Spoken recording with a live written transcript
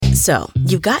So,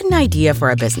 you've got an idea for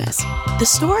a business. The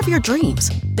store of your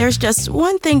dreams. There's just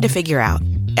one thing to figure out.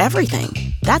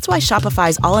 Everything. That's why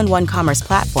Shopify's all-in-one commerce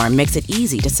platform makes it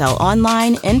easy to sell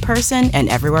online, in person, and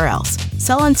everywhere else.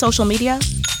 Sell on social media,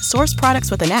 source products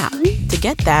with an app to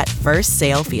get that first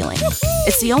sale feeling.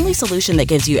 It's the only solution that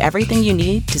gives you everything you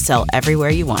need to sell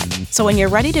everywhere you want. So when you're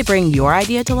ready to bring your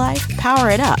idea to life, power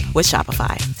it up with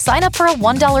Shopify. Sign up for a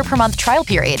 $1 per month trial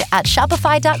period at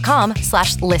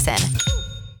shopify.com/listen.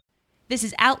 This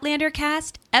is Outlander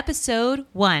Cast, Episode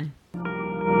 1.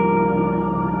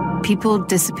 People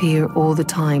disappear all the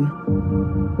time.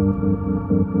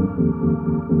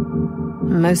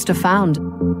 Most are found.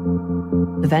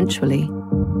 Eventually.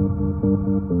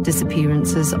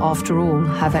 Disappearances, after all,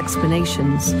 have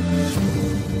explanations.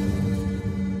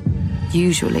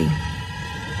 Usually.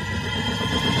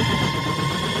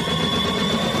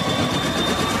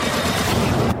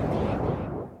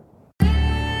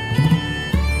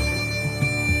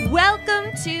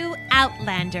 Welcome to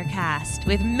Outlander Cast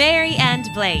with Mary and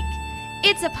Blake.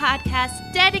 It's a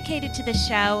podcast dedicated to the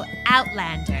show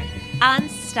Outlander on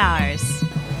Starz.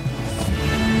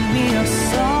 Sing me a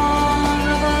song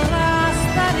of a lass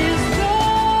that is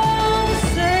gone,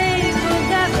 save of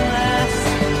that lass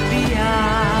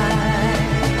behind.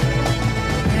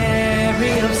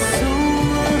 Mary of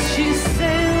soul, she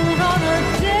sailed on a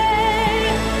day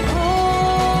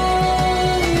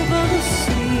over the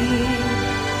sea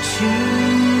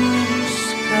to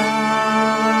sky.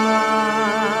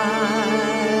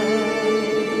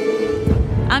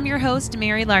 I'm your host,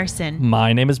 Mary Larson.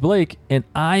 My name is Blake, and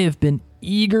I have been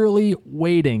eagerly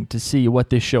waiting to see what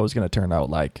this show is going to turn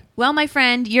out like. Well, my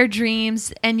friend, your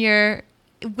dreams and your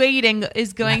waiting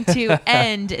is going to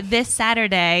end this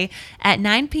Saturday at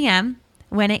 9 p.m.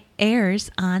 when it airs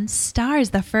on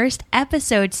Starz, the first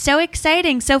episode. So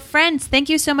exciting. So friends, thank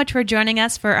you so much for joining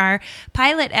us for our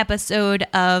pilot episode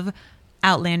of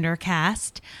Outlander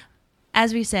Cast.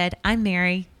 As we said, I'm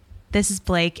Mary. This is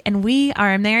Blake, and we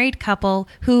are a married couple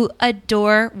who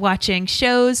adore watching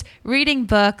shows, reading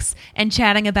books, and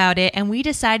chatting about it. And we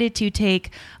decided to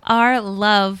take our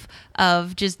love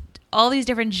of just all these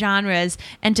different genres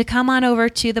and to come on over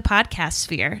to the podcast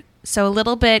sphere. So a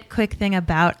little bit quick thing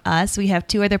about us. We have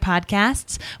two other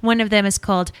podcasts. One of them is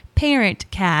called Parent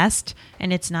Cast,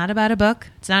 and it's not about a book.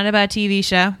 It's not about a TV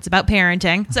show. It's about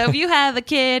parenting. So if you have a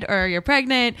kid or you're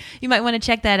pregnant, you might want to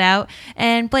check that out.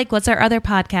 And Blake, what's our other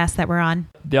podcast that we're on?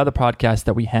 The other podcast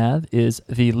that we have is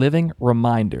The Living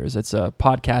Reminders. It's a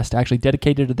podcast actually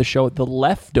dedicated to the show The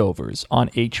Leftovers on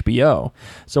HBO.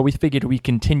 So we figured we'd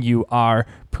continue our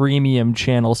premium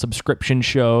channel subscription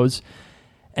shows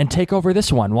and take over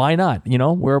this one. Why not? You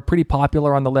know, we're pretty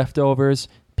popular on The Leftovers.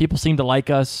 People seem to like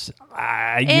us.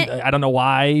 I don't know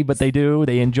why, but they do.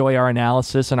 They enjoy our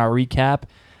analysis and our recap.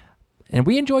 And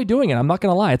we enjoy doing it. I'm not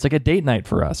going to lie. It's like a date night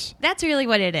for us. That's really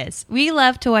what it is. We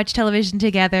love to watch television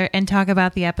together and talk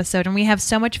about the episode. And we have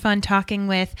so much fun talking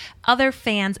with other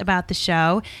fans about the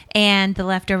show. And The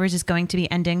Leftovers is going to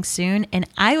be ending soon. And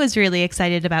I was really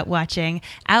excited about watching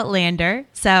Outlander.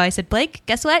 So I said, Blake,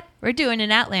 guess what? We're doing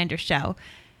an Outlander show.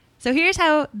 So here's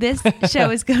how this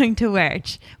show is going to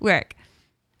work.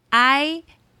 I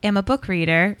am a book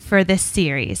reader for this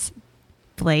series.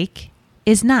 Blake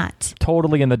is not.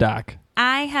 Totally in the dark.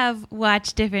 I have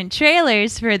watched different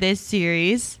trailers for this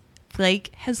series.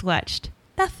 Blake has watched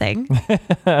nothing.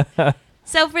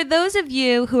 So for those of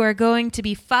you who are going to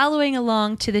be following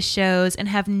along to the shows and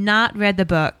have not read the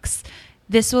books,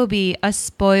 this will be a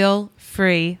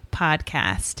spoil-free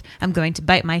podcast. I'm going to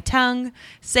bite my tongue,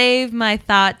 save my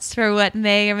thoughts for what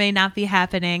may or may not be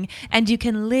happening, and you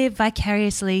can live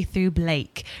vicariously through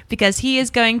Blake because he is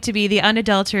going to be the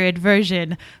unadulterated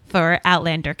version for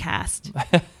Outlander Cast.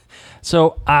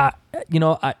 So,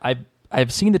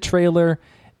 I've seen the trailer.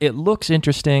 It looks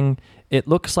interesting. It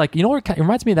looks like, you know what, it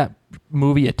reminds me of that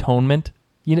movie Atonement.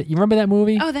 You remember that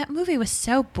movie? Oh, that movie was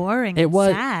so boring and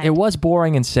sad. It was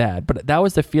boring and sad, but that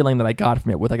was the feeling that I got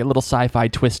from it, with like a little sci-fi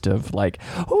twist of like,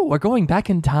 oh, we're going back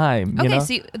in time. Okay, you know?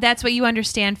 so that's what you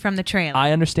understand from the trailer.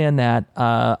 I understand that.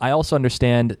 I also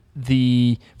understand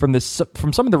from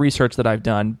some of the research that I've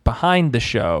done behind the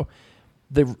show.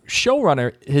 The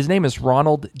showrunner, his name is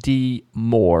Ronald D.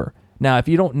 Moore. Now, if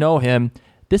you don't know him,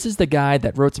 this is the guy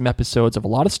that wrote some episodes of a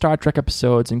lot of Star Trek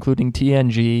episodes, including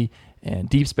TNG and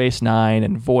Deep Space Nine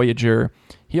and Voyager.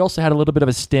 He also had a little bit of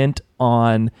a stint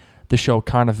on the show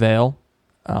Carnival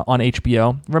on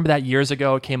HBO. Remember that years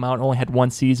ago? It came out and only had one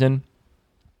season.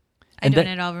 I don't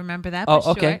at all remember that, but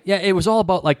okay. Sure. Yeah, it was all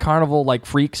about like carnival, like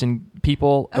freaks and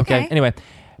people. Okay. Anyway,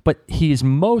 but he's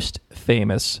most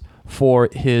famous for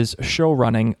his show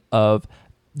running of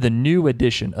the new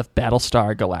edition of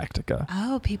Battlestar Galactica.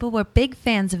 Oh, people were big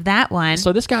fans of that one.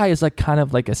 So this guy is like kind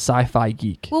of like a sci-fi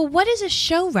geek. Well, what is a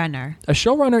showrunner? A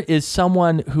showrunner is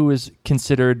someone who is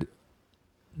considered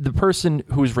the person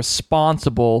who is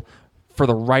responsible for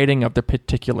the writing of the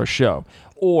particular show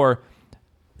or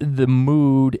the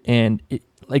mood and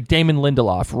like Damon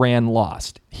Lindelof ran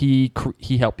Lost. He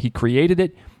created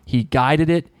it, he guided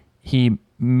it, he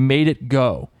made it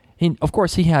go. And of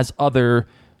course, he has other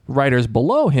writers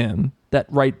below him that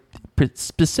write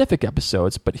specific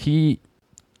episodes, but he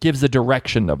gives the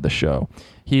direction of the show.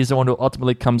 He's the one who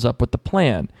ultimately comes up with the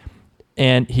plan,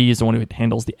 and he's the one who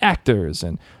handles the actors.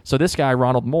 And so this guy,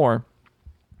 Ronald Moore,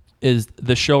 is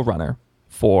the showrunner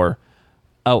for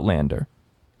Outlander.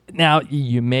 Now,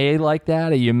 you may like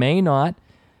that or you may not.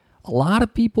 A lot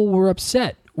of people were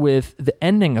upset with the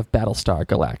ending of Battlestar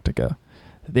Galactica.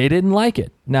 They didn't like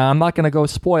it. Now, I'm not going to go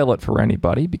spoil it for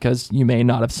anybody because you may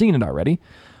not have seen it already.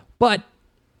 But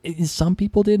some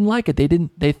people didn't like it.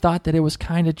 They thought that it was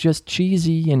kind of just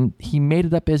cheesy and he made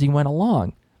it up as he went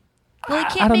along. Well,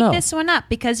 he can't make this one up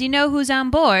because you know who's on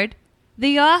board?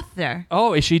 The author.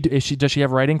 Oh, does she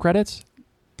have writing credits?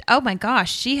 Oh my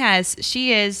gosh, she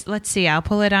is, let's see, I'll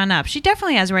pull it on up. She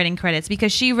definitely has writing credits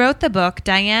because she wrote the book,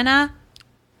 Diana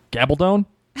Gabaldon?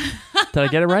 Did I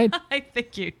get it right? I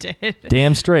think you did.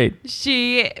 Damn straight.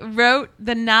 She wrote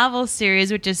the novel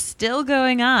series, which is still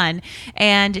going on,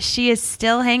 and she is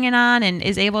still hanging on and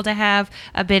is able to have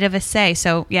a bit of a say.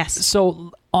 So, yes.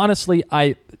 So, honestly,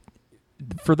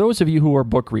 for those of you who are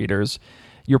book readers,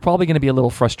 you're probably going to be a little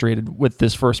frustrated with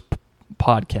this first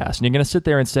podcast. And you're going to sit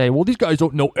there and say, well, these guys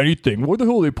don't know anything. What the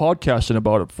hell are they podcasting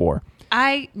about it for?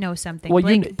 I know something.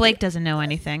 Well, Blake doesn't know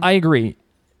anything. I agree.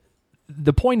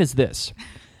 The point is this.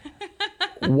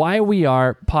 Why we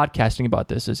are podcasting about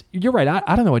this is, you're right,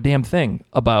 I don't know a damn thing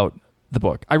about the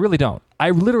book. I really don't.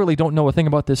 I literally don't know a thing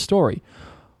about this story.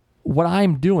 What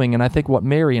I'm doing, and I think what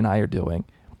Mary and I are doing,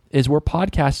 is we're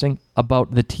podcasting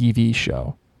about the TV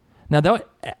show. Now,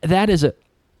 that is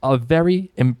a very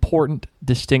important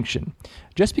distinction.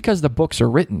 Just because the books are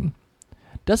written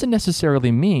doesn't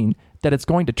necessarily mean that it's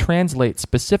going to translate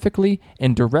specifically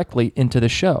and directly into the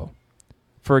show.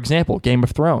 For example, Game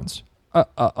of Thrones,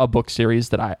 a book series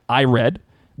that I read.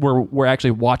 We're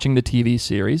actually watching the TV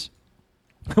series.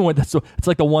 It's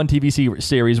like the one TV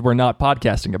series we're not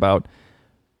podcasting about.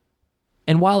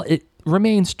 And while it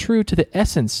remains true to the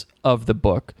essence of the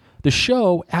book, the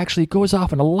show actually goes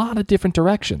off in a lot of different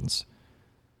directions.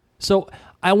 So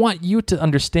I want you to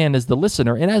understand as the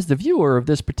listener and as the viewer of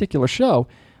this particular show,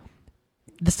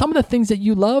 some of the things that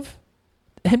you love,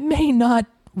 it may not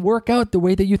work out the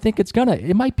way that you think it's gonna.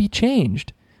 It might be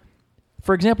changed.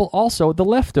 For example, also The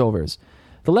Leftovers.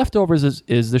 The Leftovers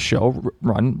is the show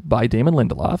run by Damon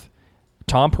Lindelof.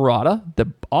 Tom Perrotta,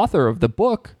 the author of the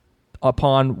book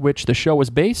upon which the show was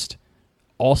based,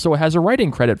 also has a writing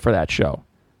credit for that show.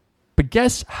 But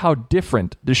guess how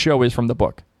different the show is from the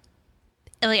book?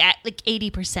 Like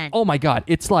 80%. Oh my God.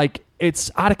 It's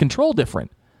out of control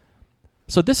different.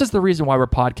 So this is the reason why we're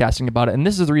podcasting about it, and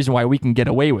this is the reason why we can get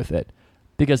away with it.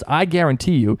 Because I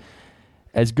guarantee you,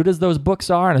 as good as those books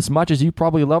are, and as much as you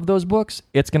probably love those books,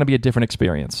 it's going to be a different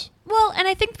experience. Well, and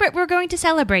I think we're going to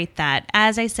celebrate that.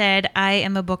 As I said, I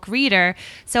am a book reader,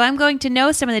 so I'm going to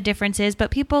know some of the differences, but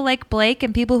people like Blake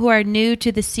and people who are new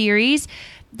to the series,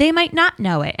 they might not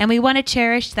know it. And we want to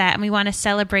cherish that, and we want to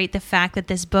celebrate the fact that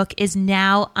this book is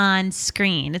now on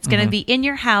screen. It's going to be in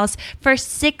your house for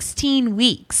 16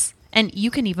 weeks. And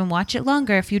you can even watch it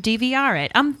longer if you DVR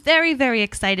it. I'm very, very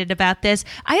excited about this.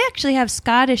 I actually have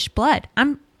Scottish blood.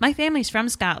 My family's from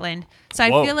Scotland, so I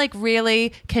feel like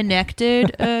really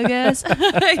connected, I guess,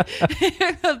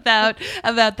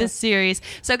 about this series.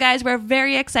 So, guys, we're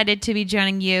very excited to be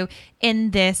joining you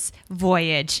in this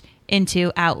voyage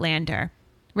into Outlander.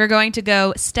 We're going to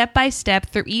go step by step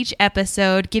through each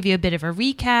episode, give you a bit of a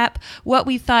recap, what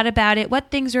we thought about it,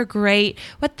 what things are great,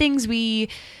 what things we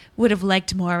would have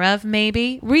liked more of,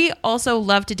 maybe. We also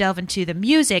love to delve into the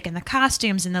music and the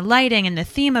costumes and the lighting and the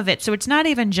theme of it, so it's not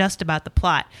even just about the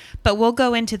plot, but we'll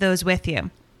go into those with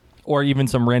you. Or even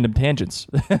some random tangents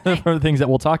for the things that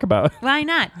we'll talk about. Why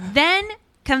not? Then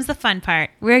comes the fun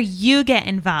part, where you get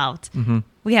involved. Mm-hmm.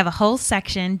 We have a whole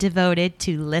section devoted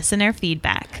to listener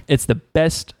feedback. It's the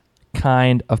best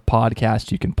kind of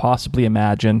podcast you can possibly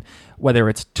imagine, whether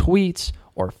it's tweets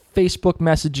or Facebook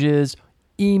messages,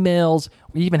 emails.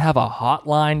 We even have a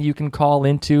hotline you can call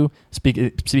into.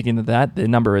 Speaking of that, the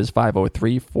number is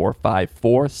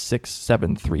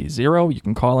 503-454-6730. You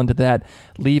can call into that,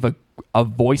 leave a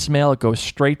voicemail. It goes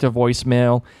straight to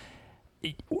voicemail.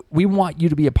 We want you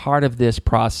to be a part of this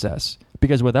process.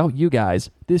 because without you guys,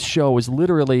 this show is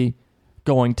literally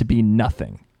going to be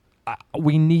nothing.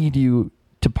 We need you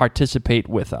to participate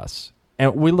with us,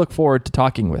 and we look forward to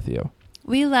talking with you.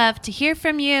 We love to hear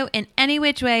from you in any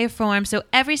which way or form, so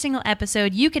every single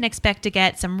episode you can expect to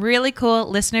get some really cool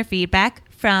listener feedback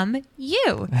from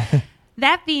you.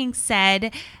 That being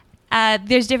said,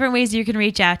 there's different ways you can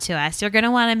reach out to us. You're going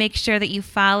to want to make sure that you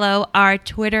follow our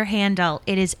Twitter handle.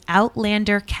 It is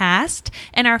Outlander Cast,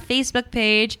 and our Facebook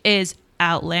page is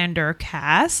Outlander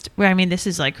Cast, where, I mean, this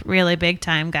is like really big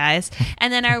time, guys.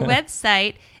 And then our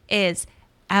website is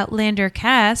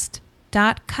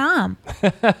outlandercast.com.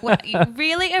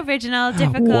 Really original,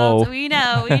 difficult. Whoa. We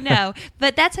know.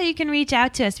 But that's how you can reach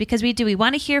out to us, because we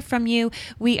want to hear from you.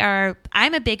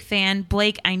 I'm a big fan.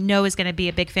 Blake, I know, is going to be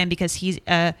a big fan because he's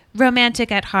a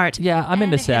romantic at heart. Yeah, I'm into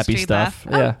and a sappy history stuff.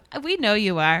 buff. Yeah. Oh, we know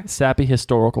you are. Sappy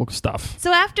historical stuff.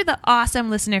 So after the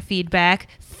awesome listener feedback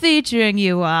featuring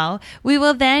you all, we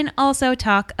will then also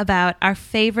talk about our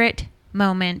favorite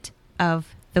moment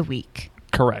of the week.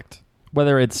 Correct.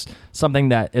 Whether it's something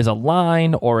that is a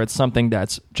line, or it's something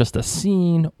that's just a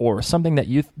scene, or something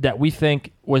that we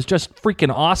think was just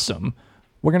freaking awesome,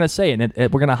 we're going to say it.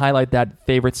 We're going to highlight that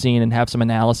favorite scene and have some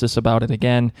analysis about it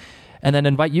again, and then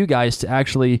invite you guys to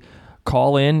actually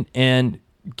call in and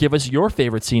give us your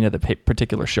favorite scene of the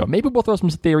particular show. Maybe we'll throw some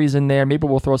theories in there. Maybe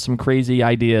we'll throw some crazy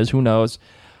ideas. Who knows?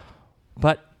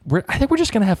 But I think we're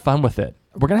just going to have fun with it.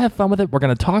 We're going to have fun with it. We're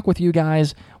going to talk with you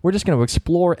guys. We're just going to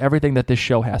explore everything that this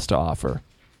show has to offer.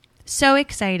 So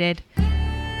excited.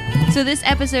 So this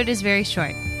episode is very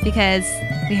short because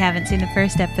we haven't seen the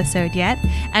first episode yet,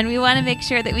 and we want to make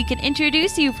sure that we can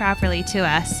introduce you properly to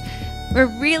us. We're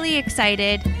really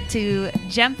excited to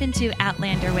jump into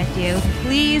Outlander with you.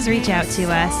 Please reach out to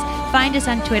us. Find us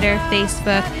on Twitter,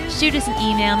 Facebook, shoot us an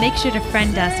email, make sure to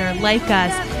friend us or like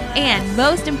us, and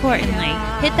most importantly,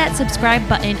 hit that subscribe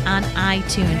button on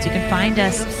iTunes. You can find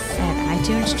us at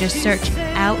iTunes. Just search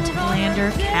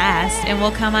Outlander Cast, and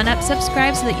we'll come on up,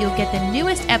 subscribe so that you'll get the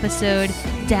newest episode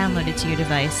downloaded to your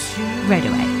device right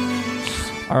away.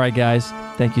 All right, guys.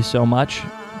 Thank you so much.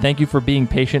 Thank you for being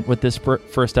patient with this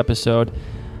first episode.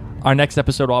 Our next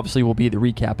episode obviously will be the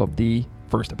recap of the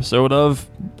first episode of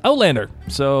Outlander.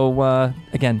 So,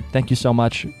 again, thank you so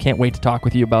much. Can't wait to talk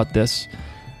with you about this.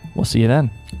 We'll see you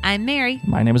then. I'm Mary.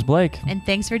 My name is Blake. And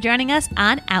thanks for joining us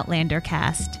on Outlander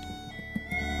Cast.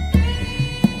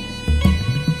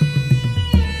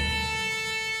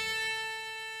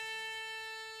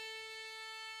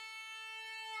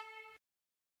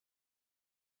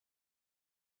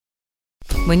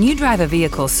 When you drive a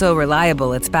vehicle so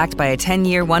reliable it's backed by a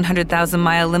 10-year,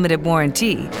 100,000-mile limited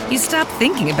warranty, you stop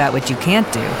thinking about what you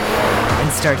can't do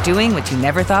and start doing what you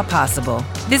never thought possible.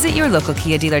 Visit your local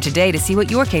Kia dealer today to see what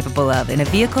you're capable of in a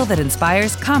vehicle that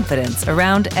inspires confidence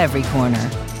around every corner.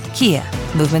 Kia,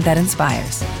 movement that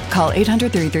inspires. Call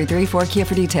 800-333-4KIA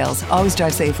for details. Always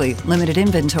drive safely. Limited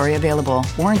inventory available.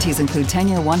 Warranties include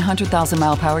 10-year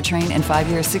 100,000-mile powertrain and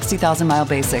 5-year 60,000-mile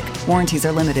basic. Warranties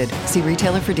are limited. See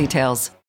retailer for details.